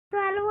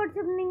What's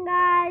happening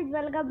guys,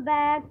 welcome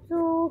back to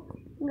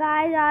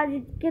guys. आज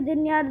के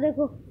दिन यार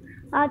देखो,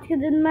 आज के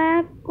दिन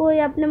मैं कोई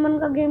अपने मन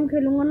का गेम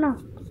खेलूंगा ना,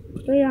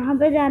 तो यहाँ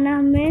पे जाना है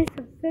हमें।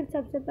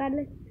 सबसे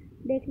पहले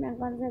देखना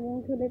कौन सा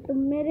गेम खेले, तो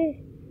मेरे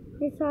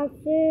हिसाब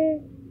से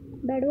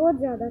बैट बहुत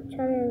ज़्यादा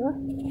अच्छा रहेगा।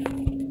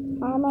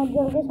 हाँ, मैं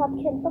जल के साथ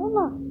खेलता हूँ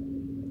ना,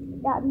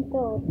 जानते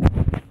हो।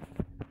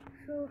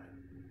 तो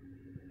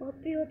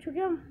बहुत ही हो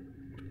चुके हम,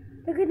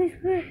 लेकिन इस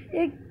पर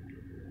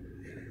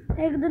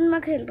एक दिन मैं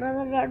खेल रहा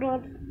था बैट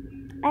बॉल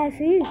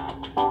ऐसे ही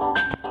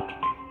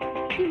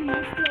कि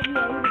मस्त लगी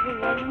यार।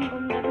 वॉल्यूम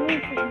कम करने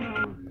एक सेकंड,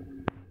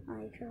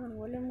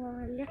 वॉल्यूम कम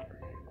कर लिया।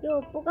 ये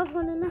ओप्पो का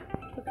फ़ोन है ना,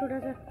 तो थोड़ा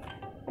सा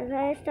ऐसा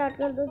है। स्टार्ट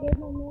कर दो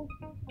गेम में,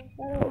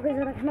 पर ओके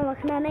से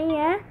रखना नहीं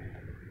है।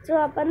 तो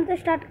अपन तो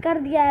स्टार्ट कर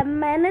दिया है,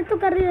 मैंने तो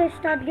कर दिया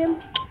स्टार्ट गेम।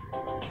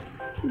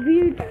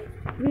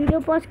 वीडियो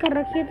पॉज कर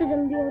रखी है, तो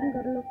जल्दी ऑन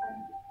कर लो।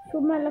 तो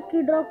मैं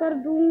लकी ड्रॉ कर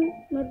दूँ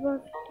मेरे पास।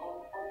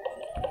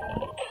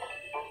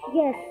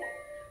 यस,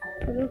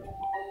 चलो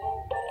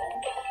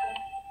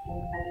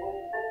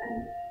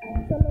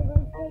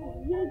गाइस,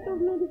 ये तो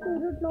मेरी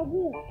फेवरेट लॉबी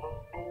है।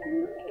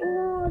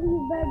 और ये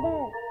बेड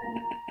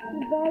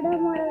है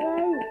हमारा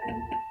गाइस।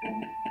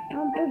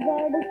 हम तो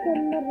बेड के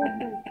अंदर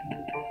रहते हैं।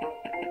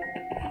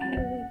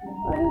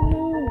 अरे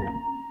नहीं,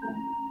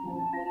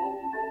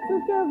 तो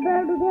क्या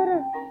बेड उधर है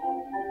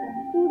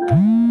पूरा।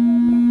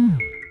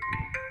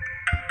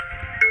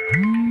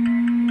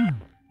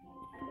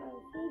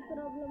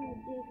 प्रॉब्लम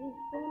होती है कि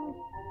फोन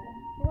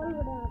कॉल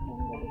बड़ा आता है।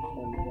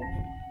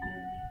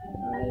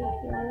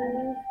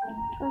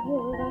 काफ़ी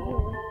होगा।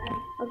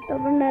 अब तो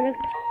अपन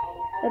डायरेक्ट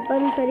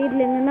वेपन खरीद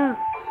लेंगे ना,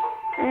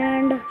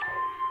 एंड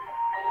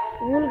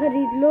वूल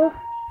खरीद लो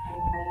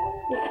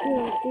कितनी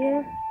होती है,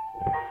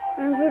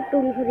 एंड फिर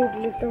टूल खरीद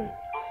लेता हूँ।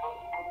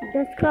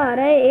 10 का आ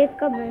रहा है, 1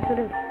 का बेहतर।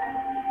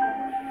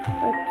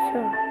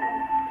 अच्छा,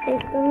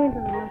 1 का ही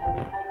डालना,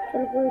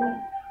 चलो कोई नहीं।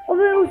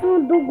 अबे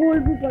उसमें 2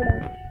 गोल्ड भी पड़ा है।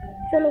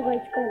 चलो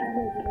गाइस,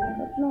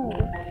 कितना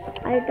होगा।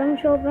 आइटम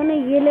शॉप है ना,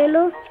 ये ले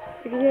लो,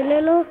 फिर ये ले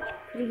लो,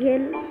 फिर ये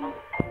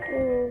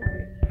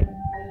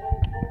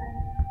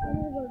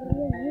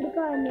वुड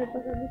का है मेरे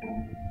पास अभी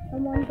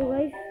सामान। तो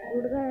गाइस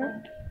वुड का है,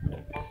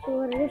 तो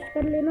रेस्ट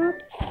कर लेना।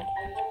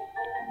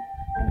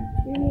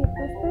 मेरे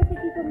पास पैसे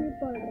की कमी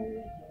पड़ रही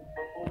है।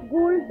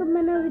 गोल्ड तो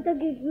मैंने अभी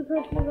तक एक भी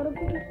खर्च नहीं करा,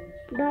 क्योंकि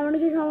डायमंड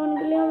के सामान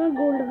के लिए हमें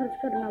गोल्ड खर्च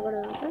करना पड़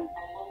रहा था।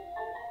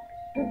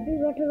 जब भी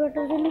बैठे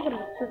से नहीं कर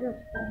सकता क्या?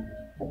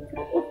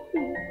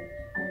 अच्छा,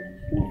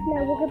 इस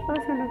लैबों के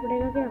पास आना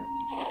पड़ेगा क्या?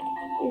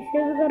 इसे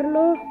भी कर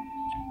लो।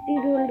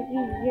 गोल्ड की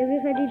ये भी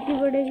खरीदनी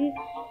पड़ेगी,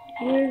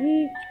 ये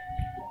भी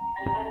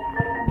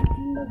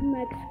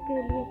मैक्स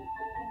के लिए।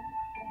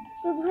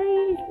 तो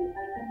भाई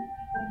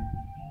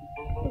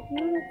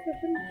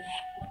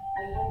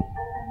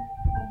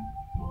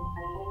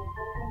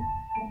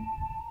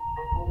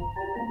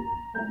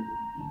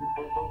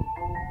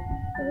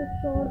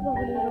शोर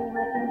पकड़ रहा हूँ।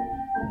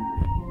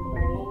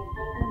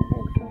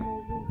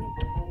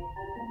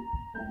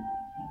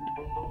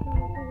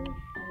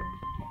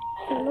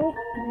 चलो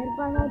मेरे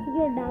पास आ चुकी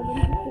है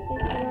डायमंड की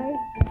टिकट।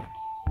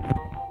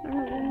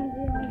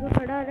 मुझे यहाँ पे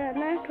खड़ा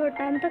रहना है थोड़ा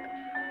टाइम तक।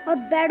 और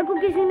बेड को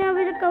किसी ने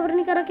अभी तक कवर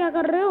नहीं करा, क्या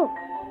कर रहे हो?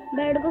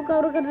 बेड को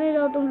कवर करने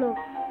जाओ तुम लोग।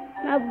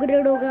 मैं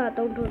अपग्रेड होके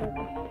आता हूँ थोड़ा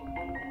सा।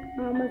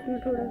 हाँ, मैं इसमें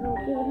थोड़ा सा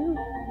ओके कर लूँ।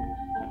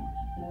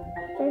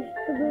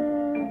 टेस्ट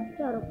में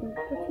क्या रखूँ?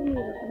 कुछ नहीं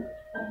रखूँ।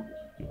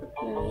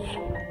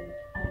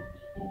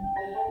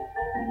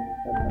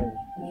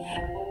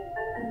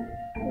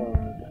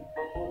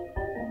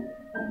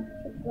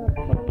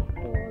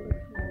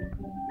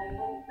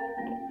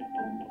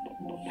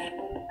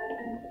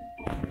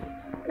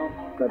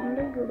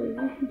 करनी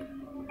पड़ेगी।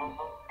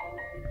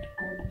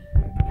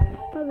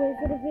 अब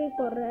सिर्फ एक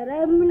और रह रहा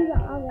है, मिल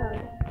गया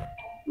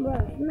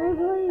बस। नहीं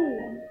भाई,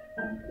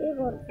 एक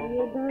और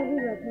चाहिए, इधर भी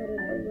बैठा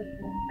रहता हूँ बस।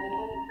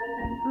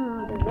 हाँ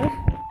तो बस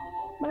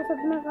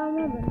अपना काम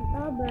है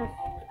बनता, बस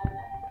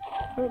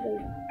हो गई।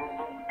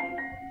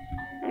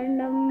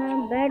 एंड अब मैं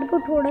बेड को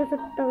थोड़ा सा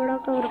तगड़ा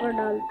कवर कर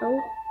डालता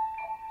हूँ।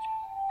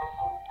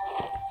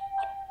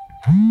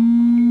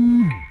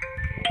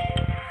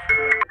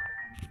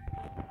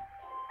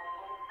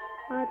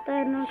 आता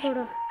है ना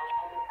थोड़ा।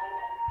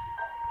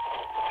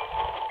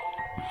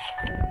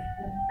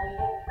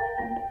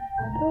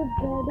 तो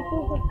बेड को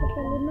सबसे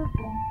पहले ना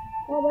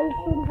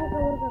कॉबलस्टोन से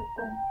कवर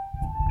करते हैं।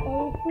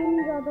 कॉबलस्टोन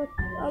ज़्यादा,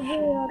 अब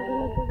यार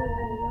गलत जगह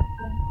जाएगा।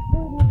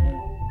 कोई नहीं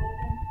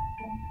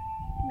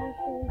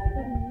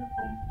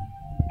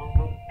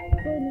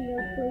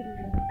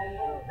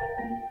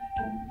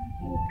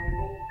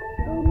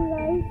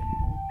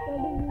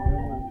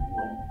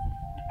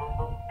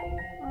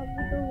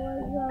अभी तो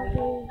वॉइस आ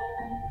गई।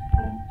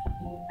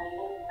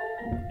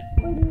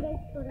 कोई नहीं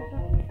गाइस, थोड़ा सा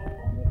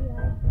मेरी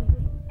आवाज़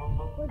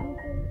कोई नहीं,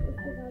 तो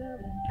उसके बाद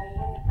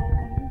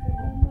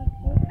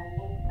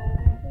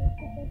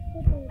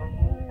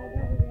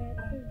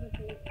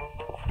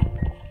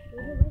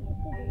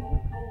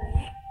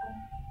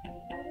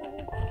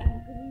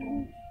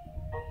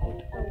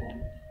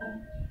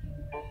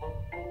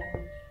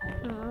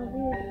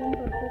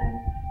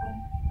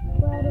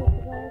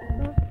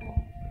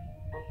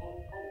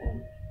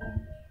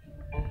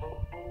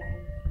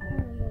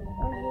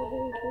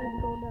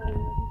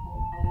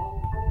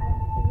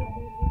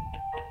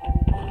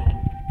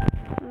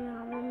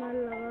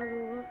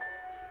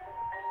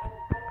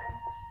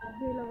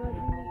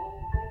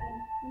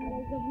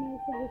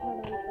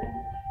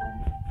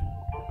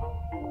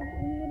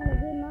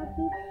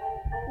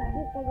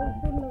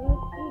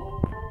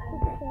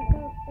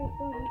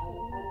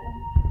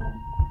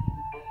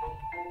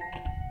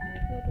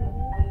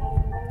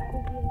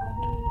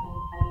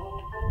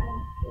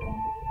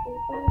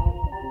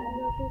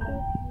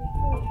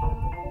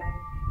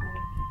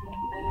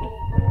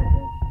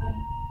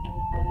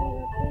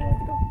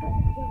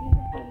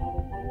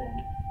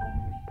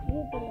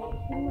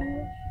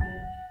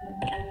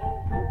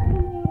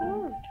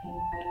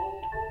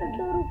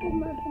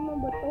मैं तुम्हें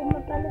बताऊँ,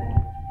 मैं पहले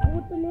वो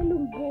तो ले लूँ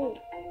वो,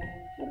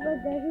 मेरे पास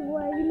जैसे वो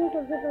आएगी ना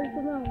सबसे पहले तो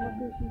मैं आऊँगा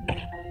पीछे।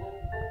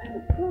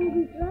 कौन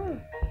बीत रहा है?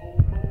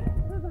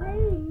 अरे भाई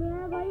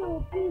मैं भाई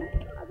ओपी,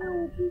 अबे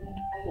ओपी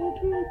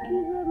ओपी एक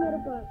चीज़ है मेरे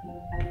पास।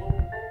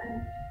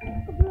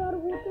 अब यार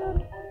वो तो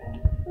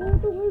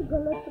भाई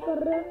गलत कर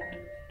रहे हैं।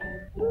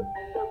 तो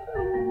क्या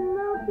करूं?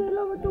 मैं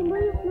अकेला बचूं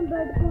भाई अपने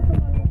बेड को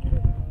संभालने के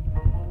लिए।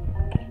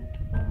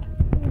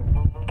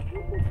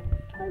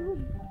 भाई वो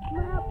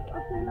मैं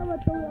अकेला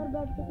बचूं यार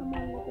बेड को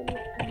संभालने के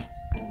लिए।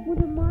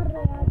 मुझे मार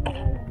रहे हैं आज भाई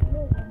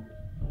लोग।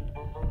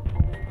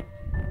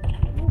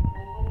 तो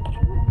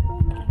मैं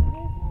तुझे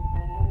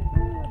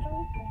नहीं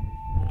बताऊं,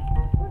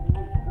 बट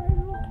भाई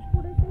वो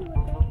थोड़े से ही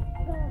बचा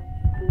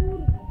दूर।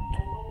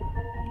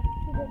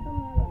 देखो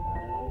मैं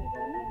बता रहा हूँ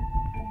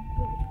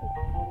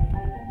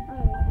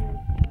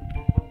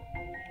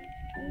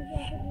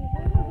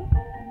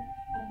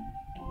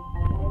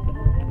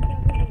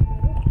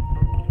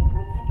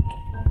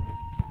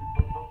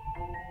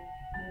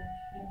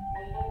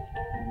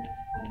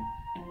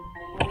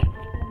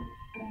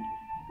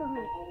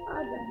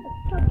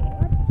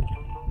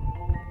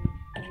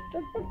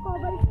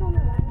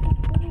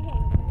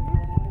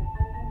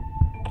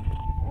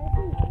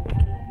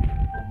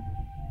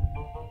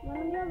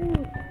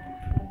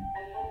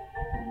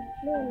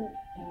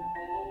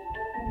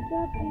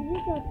क्या चीजें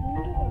क्या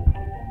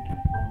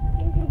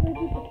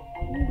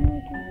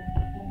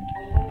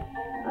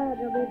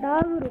अरे बेटा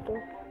रुको,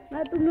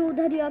 मैं तुम्हें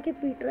उधर ही आके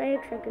पीट रहा है,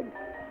 एक सेकंड।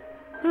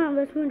 हाँ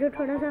बस मुझे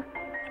थोड़ा सा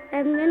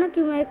टाइम देना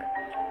कि मैं एक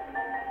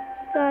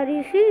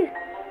सारी सी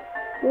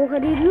वो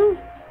खरीद लूँ,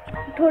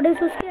 थोड़े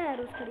से उसके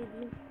एरोस खरीद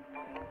लूँ।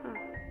 हाँ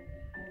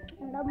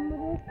अब मुझे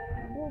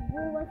वो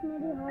बस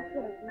मेरे हाथ पे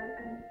रखना है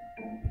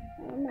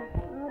ना।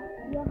 आप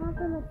यहाँ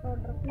पे मैं शॉट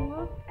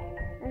रखूँगा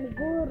एंड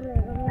वो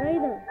रहेगा मेरा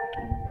इधर।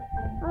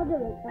 आ जाओ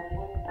बेटा,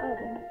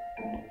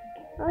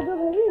 आ जाओ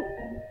भाई,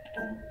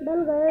 डल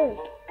गए।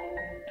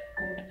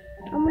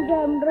 अब मुझे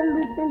एमरल्ड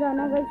लूटने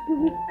जाना है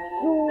क्योंकि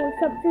जो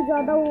सबसे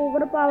ज़्यादा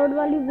ओवर पावर्ड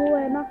वाली वो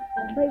है ना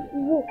भाई,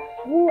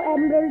 वो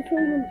एमरल्ड से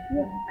ही मिलती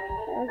है।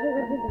 ऐसे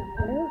करके जाना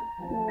पड़ेगा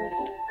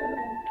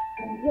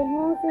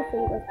यहाँ से,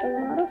 सही रास्ता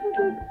बना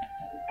रखा।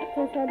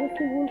 अच्छा शायद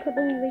उसकी भूल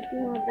खत्म हो गई थी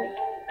वहाँ पे,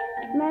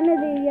 मैंने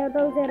दे दिया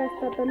था उसे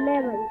रास्ता। तो ले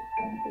भाई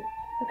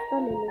रास्ता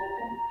ले लो।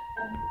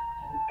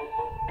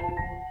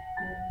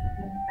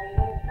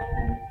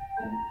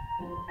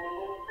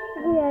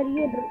 अरे यार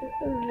ये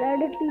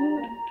रेड टीम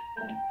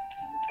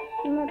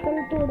मैं कल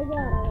तोड़ के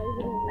आ रहा है,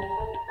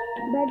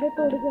 बेड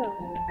तोड़ के आ रहा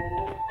है।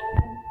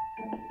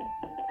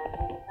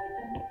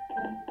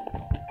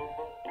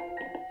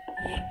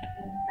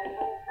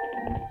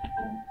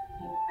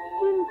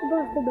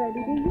 बस तो बैठ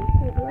ही रही है,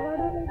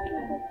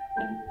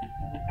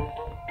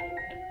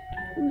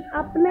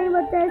 अपना ही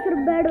बच्चा है सिर्फ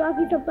बेड,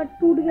 बाकी सबका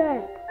टूट गया है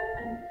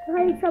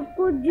भाई।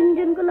 सबको जिन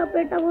जिन को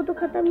लपेटा वो तो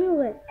खत्म ही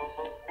हुए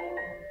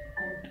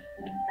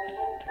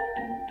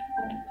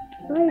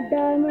भाई।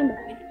 डायमंड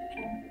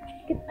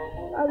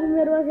अभी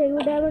मेरे पास एक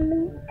भी डायमंड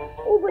नहीं।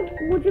 ओ भाई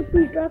मुझे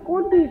पीट रहा है,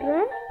 कौन पीट रहा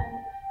है?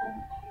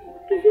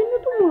 किसी ने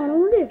तो मारा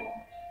मुझे।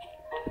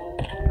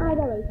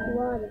 आजा भाई तू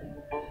आजा,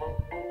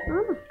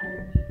 हाँ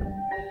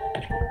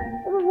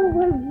वो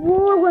भाई वो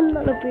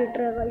बंदा लपेट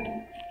रहा है भाई,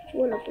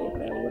 वो लपेट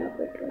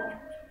रहा है।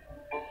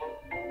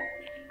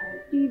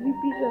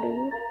 पीवीपी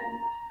करेंगे।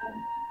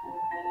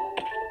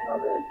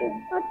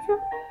 अच्छा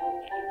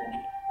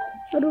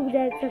रुक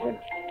जा एक सेकंड।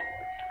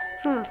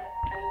 हाँ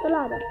चल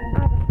आ जा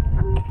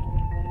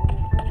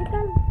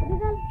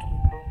निकल।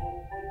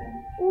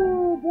 ओ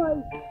भाई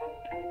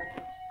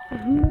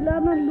मिला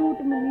ना, लूट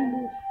मिली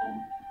लूट।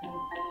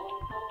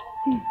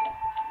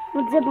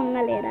 मुझसे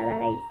पंगा ले रहा था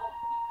भाई।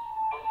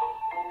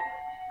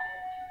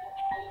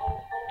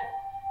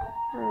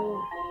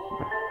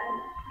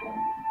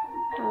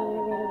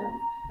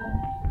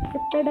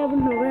 कितने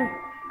डायमंड हो गए?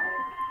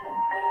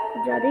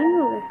 ज़्यादा ही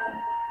हो गए,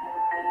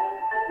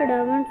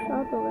 डायमंड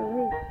 7 हो गए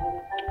भाई।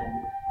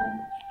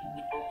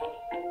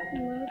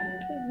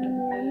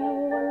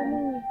 वो वाला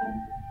नहीं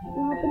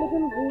वहाँ पे,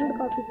 लेकिन गोल्ड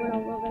काफी पड़ा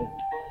होगा भाई।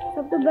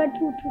 सब तो बेड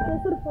टूट चुके,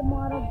 सिर्फ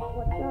हमारा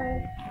बचा है।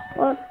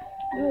 और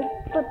भाई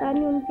पता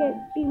नहीं उनके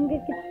टीम के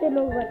कितने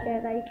लोग बचे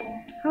हैं भाई।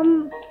 हम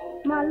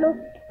मान लो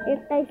एक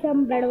टाइप से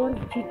हम बेड वॉर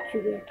जीत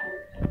चुके हैं,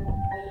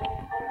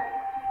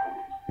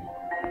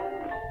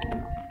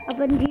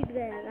 अपन जीत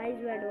गए हैं गाइस।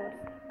 बेड वॉर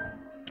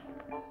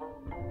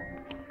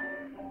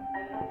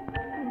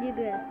जीत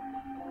गए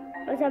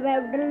और सब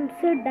एबडल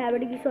से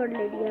डायमंड की शॉट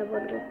ले लिया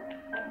अपन को।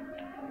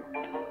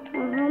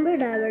 वहाँ पे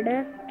डायमंड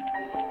है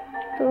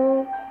तो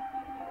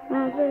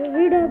वहाँ पे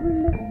भी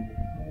डायमंड है।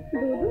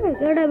 दो है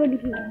क्या डायमंड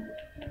की?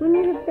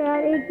 मुझे लगता है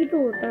यार एक ही तो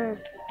होता है।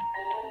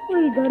 वो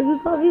इधर भी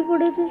काफी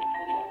पड़े थे।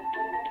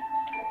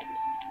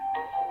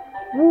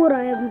 वो रहा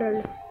है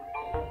एमरल्ड,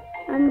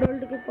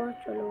 एमरल्ड के पास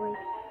चलो भाई,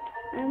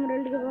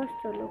 एमरल्ड के पास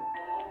चलो।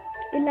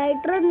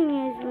 इलाइटर नहीं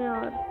है इसमें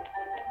यार,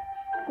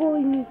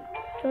 कोई नहीं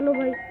चलो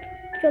भाई,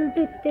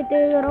 चलते इतने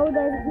तेज रहो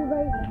जैसे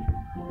भाई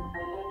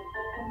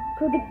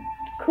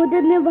खुद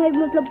ने भाई,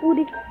 मतलब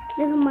पूरी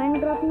जैसे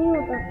माइनक्राफ्ट नहीं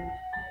होता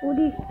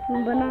पूरी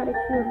बना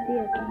रखी होती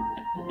है।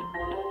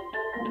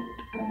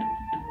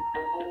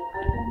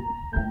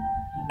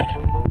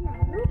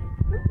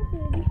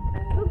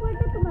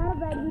 तुम्हारा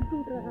बेड भी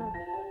टूट रहा है।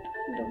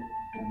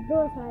 दो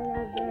साल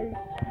बेड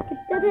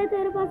कितने थे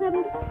तेरे पास?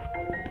 अभी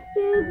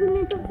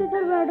सबसे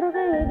इधर बैठ रखा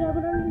है क्या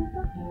बड़ा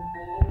मिलता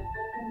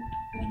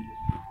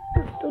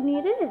तो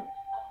नहीं रे।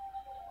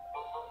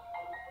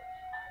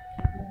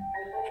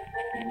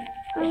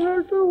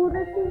 अगर तो हो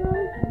रहा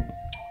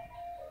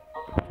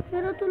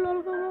तेरा तो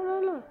लोल का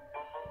वाला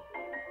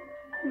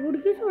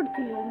बुड़की शॉट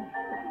थी।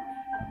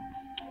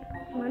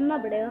 मानना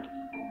पड़ेगा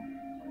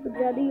कुछ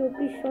ज्यादा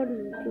यूपी शॉट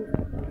नहीं थी,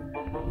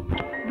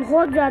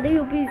 बहुत ज्यादा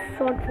यूपी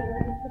शॉट थी।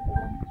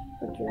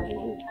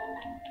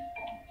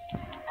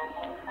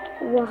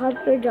 वहां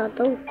पे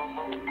जाता हूँ,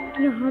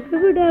 यहाँ पे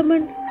भी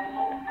डायमंड,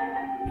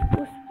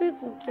 उस पे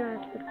क्या है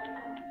फिर,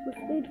 उस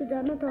पे ही तो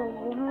जाना था।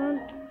 वहाँ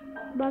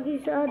बाकी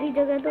सारी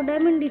जगह तो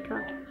डायमंड ही था,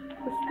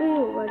 उस पे ही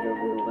होगा जो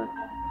भी होगा।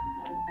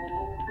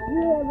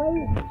 ये है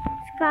भाई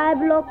स्काई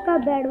ब्लॉक का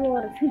बेड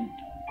वॉर।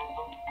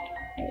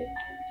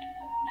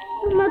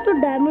 मैं तो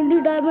डायमंड ही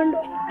डायमंड,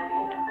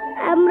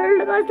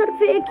 एमराल्ड का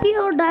सिर्फ एक ही है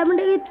और डायमंड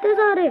के इतने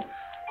सारे।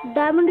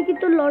 डायमंड की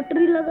तो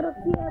लॉटरी लग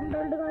रखी है,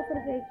 एमराल्ड का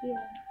सिर्फ एक ही है।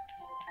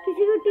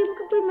 किसी की टीम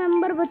का कोई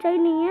मेंबर बचा ही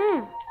नहीं है।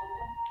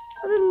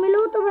 अबे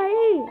मिलो तो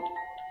भाई,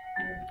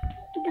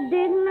 तो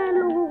देखना है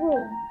लोगों को,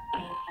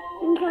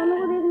 इंसानों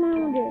को देखना है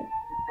मुझे।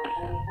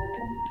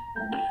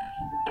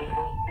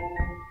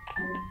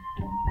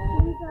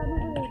 इंसानों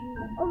को देखना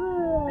है। अबे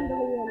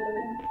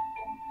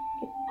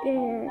कितने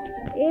हैं?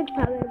 एक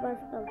था मेरे पास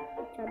तब,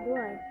 अच्छा दो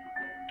आए।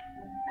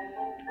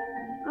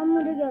 अब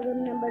मुझे क्या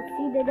करना है, बस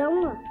सीधे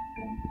जाऊंगा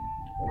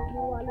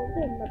वो वाले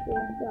से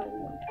लपेट के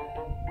आऊंगा।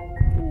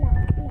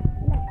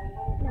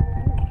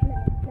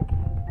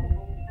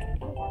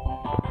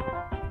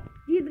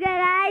 जीत गए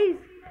गाइस,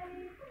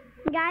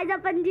 गाइस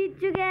अपन जीत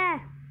चुके हैं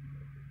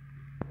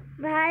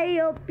भाई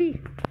ओपी।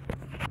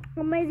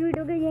 मैं इस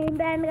वीडियो को यहीं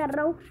पे एंड कर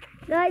रहा हूँ।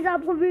 गाइस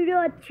आपको वीडियो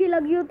अच्छी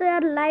लगी हो तो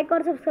यार लाइक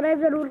और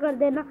सब्सक्राइब जरूर कर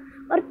देना।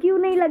 और क्यों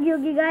नहीं लगी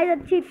होगी गाइस,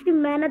 अच्छी इतनी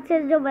मेहनत से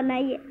जो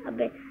बनाई है।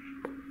 अबे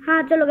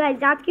हाँ चलो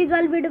गाइस, आज की इस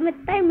वाली वीडियो में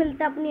इतना ही,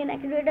 मिलता है अपनी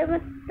नेक्स्ट वीडियो में।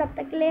 तब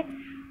तक के लिए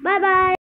बाय बाय।